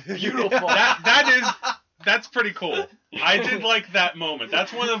 It's beautiful. That's pretty cool. I did like that moment.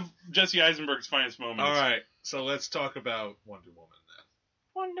 That's one of Jesse Eisenberg's finest moments. All right, so let's talk about Wonder Woman then.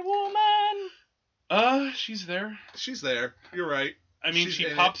 Wonder Woman. She's there. She's there. You're right. I mean, She's she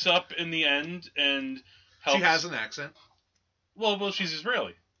in pops up in the end and helps. She has an accent. Well, she's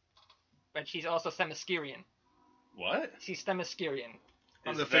Israeli. But she's also Themyscirian. What? She's Themyscirian.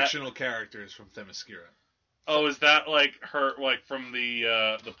 One of Is the that- fictional characters from Themyscira. Oh, is that like her, like from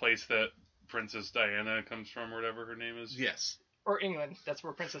the place that Princess Diana comes from, or whatever her name is? Yes. Or England. That's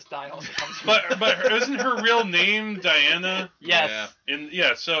where Princess Di also comes from. But isn't her real name Diana? Yes.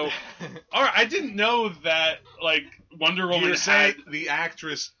 So, all right, I didn't know that like Wonder Woman You're saying had. the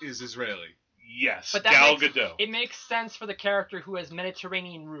actress is Israeli. Yes, But that Gal makes, Gadot. it makes sense for the character who has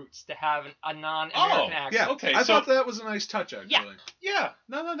Mediterranean roots to have a non-American accent. Yeah. Okay, I so- thought that was a nice touch, actually. Yeah. Yeah,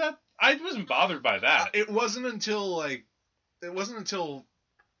 no, that I wasn't bothered by that. It wasn't until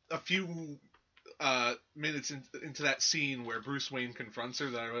a few minutes into that scene where Bruce Wayne confronts her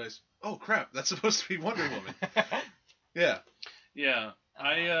that I realized, oh crap, that's supposed to be Wonder Woman. Yeah. Yeah,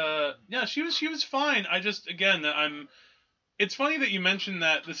 she was fine. I just It's funny that you mentioned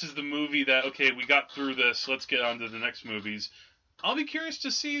that this is the movie that, okay, we got through this, let's get on to the next movies. I'll be curious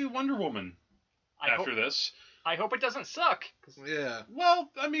to see Wonder Woman after this. I hope it doesn't suck. Yeah.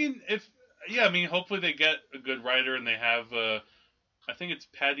 Well, I mean, hopefully they get a good writer and they have, I think it's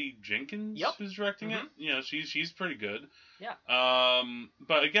Patty Jenkins who's directing it. You know, she's pretty good. Yeah.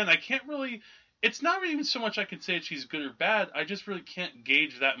 But again, I can't really. It's not even so much I can say she's good or bad. I just really can't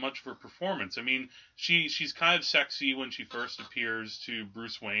gauge that much of her performance. I mean, she's kind of sexy when she first appears to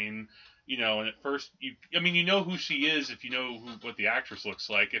Bruce Wayne, you know, and at first you know who she is if you know what the actress looks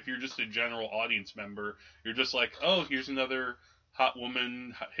like. If you're just a general audience member, you're just like, oh, here's another hot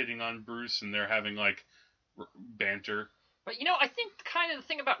woman hitting on Bruce, and they're having like banter. But you know, I think kind of the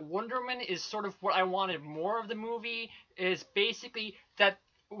thing about Wonder Woman is sort of what I wanted more of the movie is basically that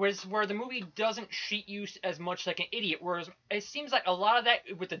was where the movie doesn't treat you as much like an idiot, whereas it seems like a lot of that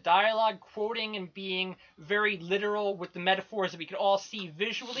with the dialogue quoting and being very literal with the metaphors that we could all see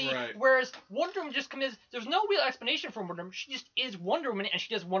visually, Right. whereas Wonder Woman just comes in, there's no real explanation for Wonder Woman, she just is Wonder Woman and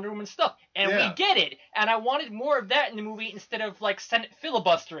she does Wonder Woman stuff, and we get it, and I wanted more of that in the movie instead of like Senate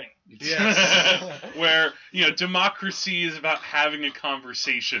filibustering. Yes. Where, you know, democracy is about having a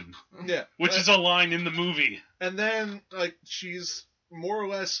conversation. Yeah. Which is a line in the movie. And then, like, she's more or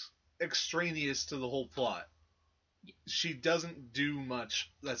less extraneous to the whole plot. She doesn't do much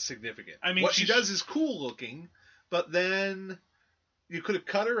that's significant. I mean, what she does is cool looking, but then you could have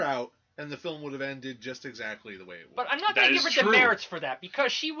cut her out and the film would have ended just exactly the way it was. But I'm not going to give her demerits for that,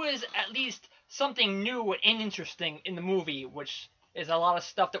 because she was at least something new and interesting in the movie, which is a lot of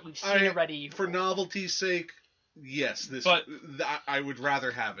stuff that we've seen already. For novelty's sake, yes, I would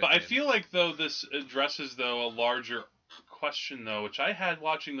rather have it. But I feel like, though, this addresses, though, a larger question, though, which I had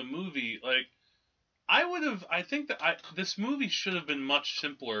watching the movie. Like, I think that this movie should have been much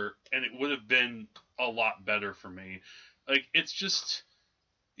simpler, and it would have been a lot better for me. Like, it's just,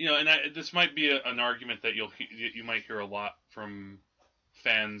 you know, and this might be an argument that you might hear a lot from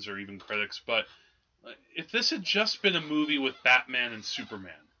fans or even critics, but if this had just been a movie with Batman and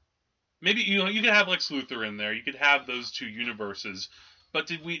Superman, maybe, you know, you could have Lex Luthor in there, you could have those two universes, but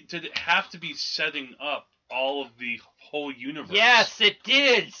did it have to be setting up all of the whole universe? Yes, it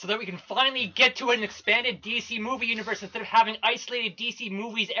did, so that we can finally get to an expanded DC movie universe instead of having isolated DC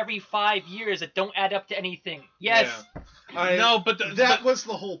movies every 5 years that don't add up to anything. Yes. Yeah. That was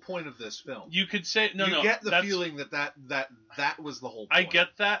the whole point of this film. You could say you get the feeling that was the whole point. I get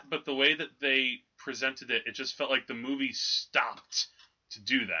that, but the way that they presented it, it just felt like the movie stopped to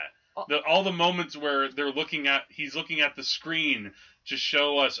do that. All the moments where he's looking at the screen to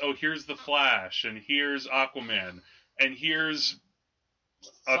show us, oh, here's the Flash, and here's Aquaman, and here's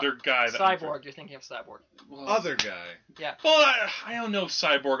other guy. Cyborg, you're thinking of Cyborg. Well, other guy. Yeah. Well, I don't know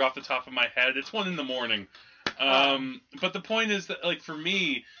Cyborg off the top of my head. It's 1 a.m. But the point is that, like, for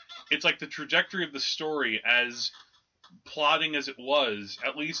me, it's like the trajectory of the story, as plotting as it was,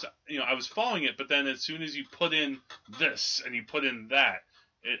 at least, you know, I was following it, but then as soon as you put in this, and you put in that,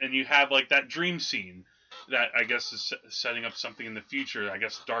 and you have, like, that dream scene, that I guess is setting up something in the future. I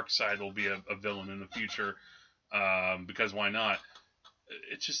guess Darkseid will be a villain in the future, because why not?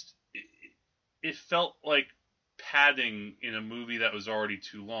 It felt like padding in a movie that was already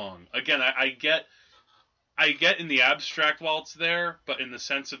too long. Again, I get in the abstract while it's there, but in the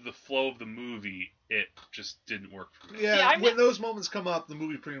sense of the flow of the movie, it just didn't work for me. Yeah, when those moments come up, the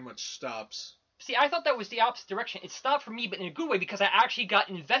movie pretty much stops. See, I thought that was the opposite direction. It stopped for me, but in a good way, because I actually got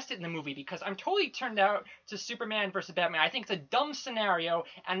invested in the movie, because I'm totally turned out to Superman versus Batman. I think it's a dumb scenario,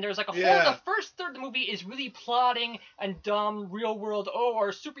 and there's like a whole... The first third of the movie is really plotting and dumb, real-world, oh,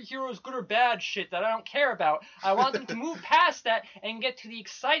 are superheroes good or bad shit that I don't care about. I want them to move past that and get to the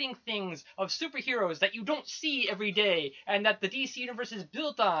exciting things of superheroes that you don't see every day, and that the DC universe is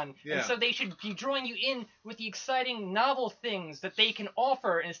built on. Yeah. And so they should be drawing you in with the exciting, novel things that they can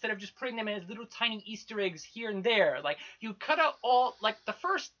offer, instead of just putting them in as little tiny Easter eggs here and there. Like, you cut out all, like, the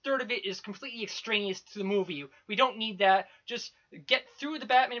first third of it is completely extraneous to the movie. We don't need that. Just get through the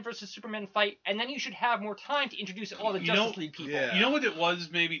Batman versus Superman fight, and then you should have more time to introduce all the Justice League people. Yeah. You know what it was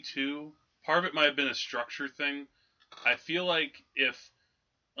maybe too? Part of it might have been a structure thing. I feel like if,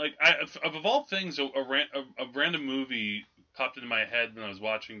 like, of all things, a random movie popped into my head when I was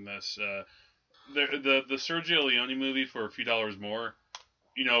watching this. The Sergio Leone movie For a Few Dollars More,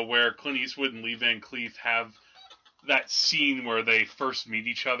 you know, where Clint Eastwood and Lee Van Cleef have that scene where they first meet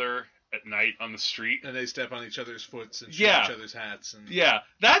each other at night on the street. And they step on each other's foots and shoot each other's hats. And... Yeah,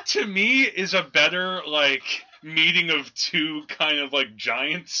 that to me is a better, like, meeting of two kind of, like,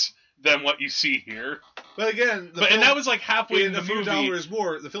 giants than what you see here. But again... and that was, like, halfway in the movie. A Few Dollars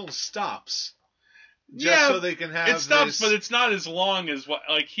More, the film stops. Just so they can have it stops, this... but it's not as long as what...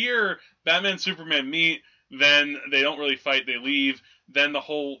 Like, here, Batman and Superman meet, then they don't really fight, they leave, then the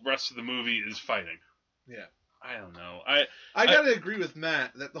whole rest of the movie is fighting. Yeah. I don't know. I gotta agree with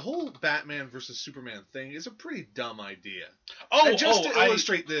Matt that the whole Batman versus Superman thing is a pretty dumb idea. And just to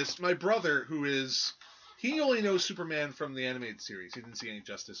illustrate this, my brother, he only knows Superman from the animated series. He didn't see any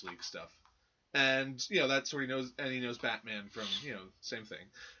Justice League stuff. And, you know, that's what he knows, and he knows Batman from, you know, same thing.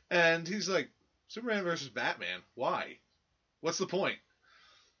 And he's like, Superman versus Batman? Why? What's the point?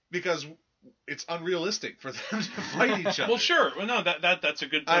 Because it's unrealistic for them to fight each other. Well, sure. Well, no, that's a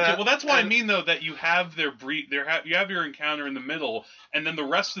good point. Well, that's why I mean, though, that you have you have your encounter in the middle, and then the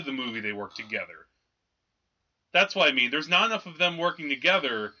rest of the movie they work together. That's what I mean. There's not enough of them working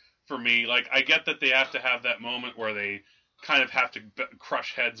together for me. Like, I get that they have to have that moment where they kind of have to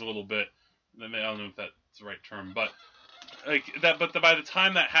crush heads a little bit. I don't know if that's the right term, but like that. But by the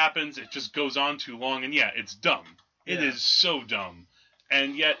time that happens, it just goes on too long, and yeah, it's dumb. It is so dumb,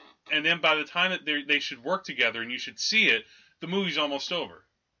 and yet. And then by the time that they should work together and you should see it, the movie's almost over.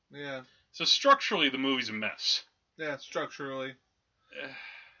 Yeah. So structurally, the movie's a mess. Yeah, structurally.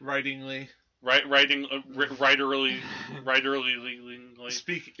 Writingly. Writerly.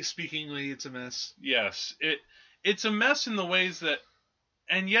 Speakingly, it's a mess. Yes. It's a mess in the ways that...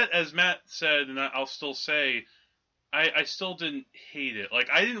 And yet, as Matt said, and I'll still say, I still didn't hate it. Like,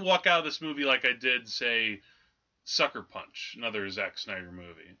 I didn't walk out of this movie like I did, say... Sucker Punch, another Zack Snyder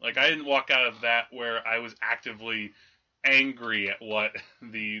movie. Like, I didn't walk out of that where I was actively angry at what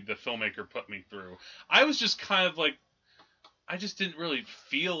the filmmaker put me through. I was just kind of like, I just didn't really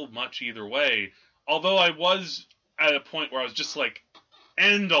feel much either way. Although I was at a point where I was just like,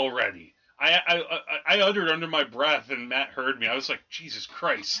 end already. I uttered under my breath, and Matt heard me. I was like, Jesus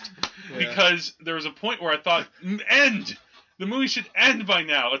Christ. Yeah. Because there was a point where I thought, end! The movie should end by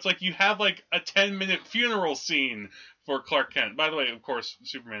now. It's like you have like a 10-minute funeral scene for Clark Kent. By the way, of course,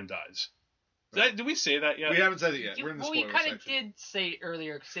 Superman dies. Did we say that yet? We haven't said it yet. We're in the spoiler section. Well, you kind of did say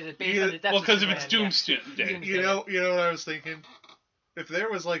earlier, say that based on the death well, because if Superman, it's Doomsday. You know what I was thinking? If there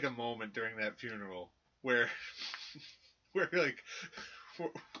was like a moment during that funeral where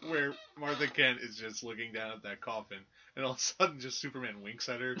Martha Kent is just looking down at that coffin, and all of a sudden just Superman winks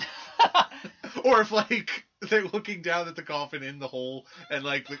at her. Or if, like, they're looking down at the coffin in the hole, and,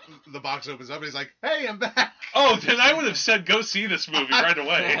 like, the box opens up, and he's like, hey, I'm back! Oh, then I would have said, go see this movie right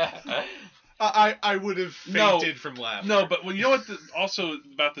away. I would have fainted from laughter. No, but well, you know what, also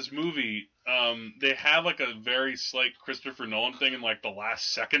about this movie, they have, like, a very slight Christopher Nolan thing in, like, the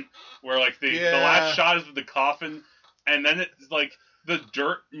last second, where, like, the last shot is of the coffin, and then it's, like... The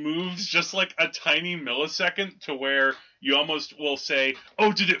dirt moves just like a tiny millisecond to where you almost will say,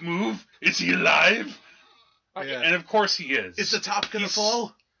 oh, did it move? Is he alive? Yeah. And of course he is. Is the top gonna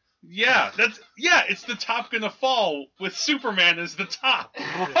fall? Yeah, it's the top gonna fall with Superman as the top.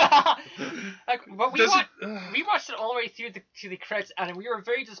 But we watched it all the way through to the credits, and we were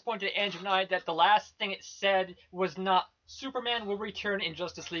very disappointed, Andrew and I, that the last thing it said was not Superman will return in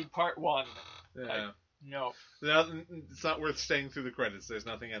Justice League Part 1. Yeah. No. It's not worth staying through the credits. There's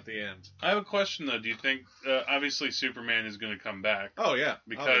nothing at the end. I have a question, though. Do you think, obviously, Superman is going to come back? Oh, yeah.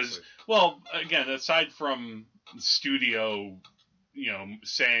 Because, obviously. Well, again, aside from the studio, you know,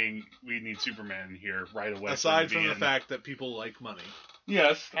 saying we need Superman here right away. Aside from the fact that people like money.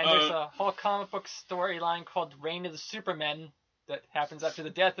 Yes. And there's a whole comic book storyline called Reign of the Supermen that happens after the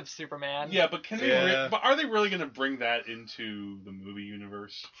death of Superman. Yeah, but but are they really going to bring that into the movie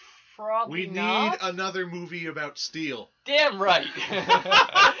universe? Probably we not. need another movie about Steel. Damn right.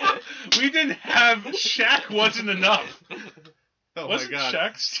 We didn't have Shaq wasn't enough. Oh wasn't my God!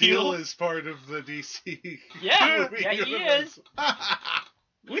 Shaq Steel is part of the DC. Yeah, movie he universe. is.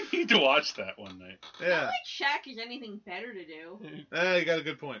 We need to watch that one night. Yeah. Not like Shaq has anything better to do. You got a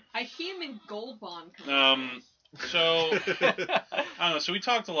good point. I see him in Gold Bond commercials. So I don't know. So we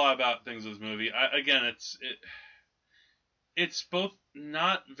talked a lot about things in this movie. It's both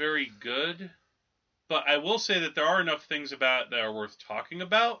not very good, but I will say that there are enough things about it that are worth talking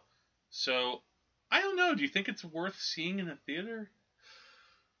about. So I don't know. Do you think it's worth seeing in a theater?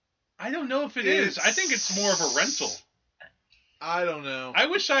 I don't know if it is. I think it's more of a rental. I don't know. I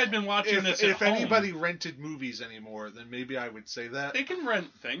wish I had been watching this at home. If anybody rented movies anymore, then maybe I would say that. They can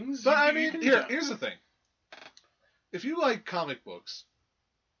rent things. But I mean, here's the thing. If you like comic books,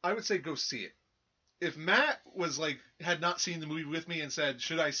 I would say go see it. If Matt was had not seen the movie with me and said,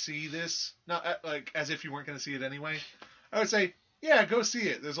 "Should I see this?" Not as if you weren't going to see it anyway, I would say, "Yeah, go see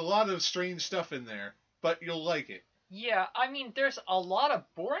it." There's a lot of strange stuff in there, but you'll like it. Yeah, I mean, there's a lot of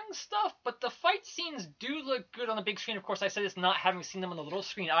boring stuff, but the fight scenes do look good on the big screen. Of course, I said it's not having seen them on the little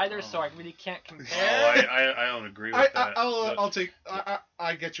screen either, so I really can't compare. I don't agree with that.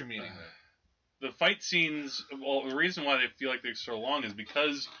 I get your meaning there. The fight scenes, well, the reason why they feel like they're so long is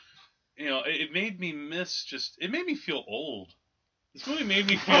because, it made me it made me feel old. This movie made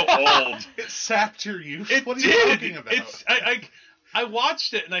me feel old. It sapped your youth. What are you talking about? I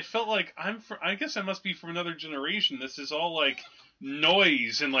watched it and I felt like I guess I must be from another generation. This is all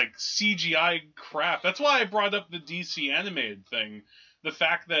noise and CGI crap. That's why I brought up the DC animated thing. The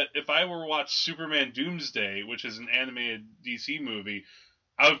fact that if I were to watch Superman Doomsday, which is an animated DC movie,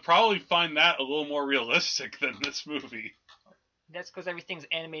 I would probably find that a little more realistic than this movie. That's because everything's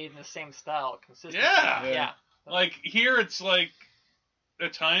animated in the same style, consistently. Yeah. Here it's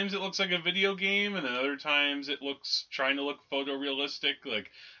at times it looks like a video game, and then other times it looks trying to look photorealistic.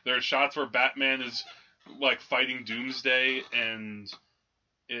 There are shots where Batman is fighting Doomsday, and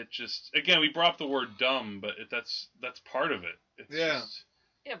it just again we brought up the word dumb, but that's part of it.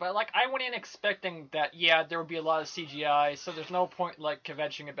 Yeah, but I went in expecting that there would be a lot of CGI, so there's no point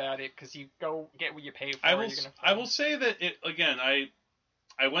kvetching about it because you go get what you pay for. I will say that I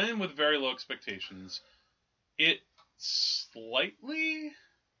went in with very low expectations. It slightly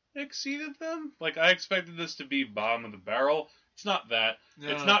exceeded them. I expected this to be bottom of the barrel. It's not that. No.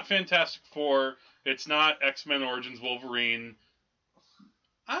 It's not Fantastic Four. It's not X-Men Origins Wolverine.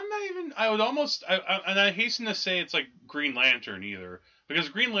 I would almost, and I hasten to say it's Green Lantern either, because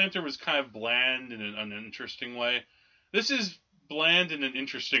Green Lantern was kind of bland in an uninteresting way. This is bland in an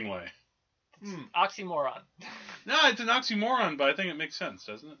interesting way. Oxymoron. No, it's an oxymoron, but I think it makes sense,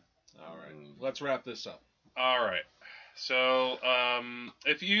 doesn't it? All right, let's wrap this up. All right. So,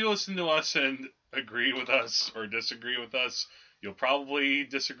 if you listen to us and agree with us or disagree with us, you'll probably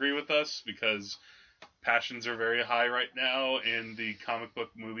disagree with us because passions are very high right now in the comic book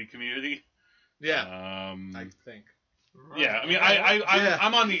movie community. Yeah, I think. Yeah, I mean,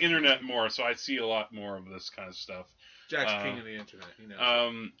 I'm on the internet more, so I see a lot more of this kind of stuff. Jack's king of the internet, you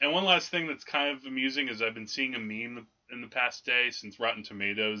know. And one last thing that's kind of amusing is I've been seeing a meme in the past day since Rotten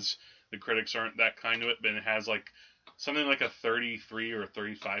Tomatoes. The critics aren't that kind to it, but it has something like a 33 or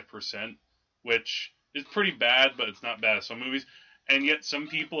 35%, which is pretty bad, but it's not bad as some movies. And yet some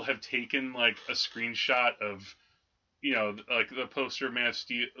people have taken a screenshot of, the poster of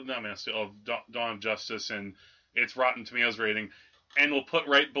Dawn of Justice and its Rotten Tomatoes rating, and will put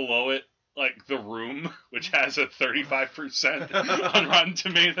right below it The Room, which has a 35% on Rotten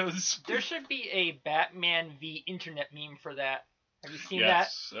Tomatoes. There should be a Batman v Internet meme for that. Have you seen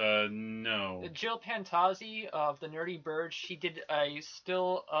that? No. Jill Pantazzi of the Nerdy Bird, she did a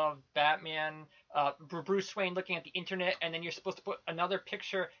still of Batman, Bruce Wayne looking at the internet, and then you're supposed to put another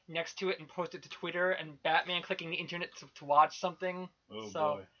picture next to it and post it to Twitter, and Batman clicking the internet to watch something. Oh,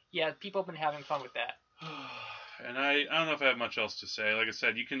 boy. Yeah, people have been having fun with that. And I don't know if I have much else to say. Like I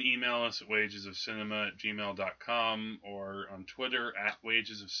said, you can email us at wagesofcinema@gmail.com or on Twitter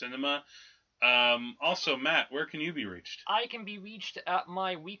 @wagesofcinema. Also, Matt, where can you be reached? I can be reached at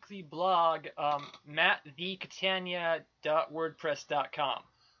my weekly blog, MattTheCatania.wordpress.com.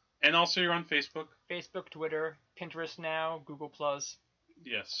 And also you're on Facebook? Facebook, Twitter, Pinterest now, Google+.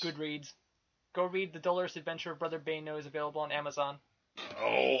 Yes. Goodreads. Go read The Dolorous Adventure of Brother Bano is available on Amazon.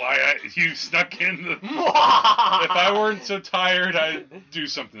 Oh, you snuck in the... If I weren't so tired, I'd do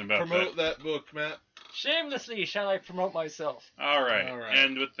something about Promote that book, Matt. Shamelessly shall I promote myself. All right.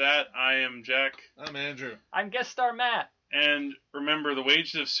 And with that, I am Jack. I'm Andrew. I'm guest star Matt. And remember, the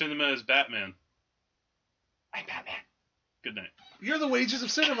wages of cinema is Batman. I'm Batman. Good night. You're the wages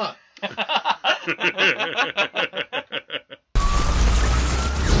of cinema.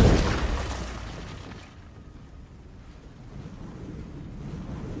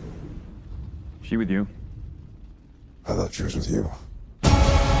 She with you? I thought she was with you.